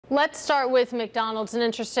Let's start with McDonald's. An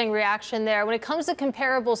interesting reaction there. When it comes to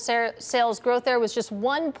comparable sales growth, there was just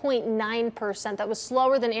 1.9%. That was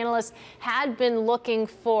slower than analysts had been looking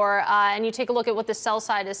for. And you take a look at what the sell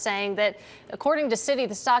side is saying, that according to Citi,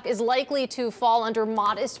 the stock is likely to fall under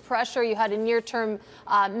modest pressure. You had a near-term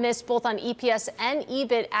miss both on EPS and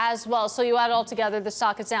EBIT as well. So you add it all together, the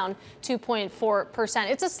stock is down 2.4%.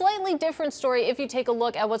 It's a slightly different story if you take a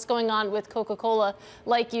look at what's going on with Coca-Cola.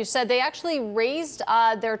 Like you said, they actually raised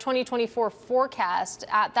their 2024 forecast.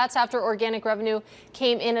 That's after organic revenue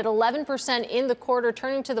came in at 11% in the quarter.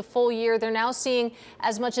 Turning to the full year, they're now seeing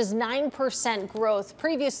as much as 9% growth.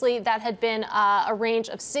 Previously, that had been a range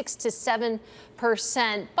of 6 to 7%.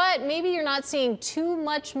 But maybe you're not seeing too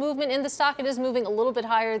much movement in the stock. It is moving a little bit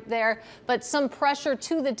higher there, but some pressure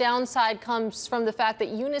to the downside comes from the fact that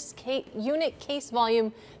unit case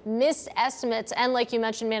volume missed estimates. And like you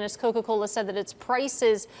mentioned, Manus, Coca-Cola said that its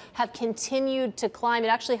prices have continued to climb. It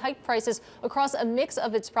actually hiked prices across a mix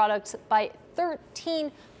of its products by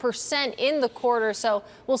 13% in the quarter. So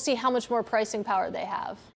we'll see how much more pricing power they have.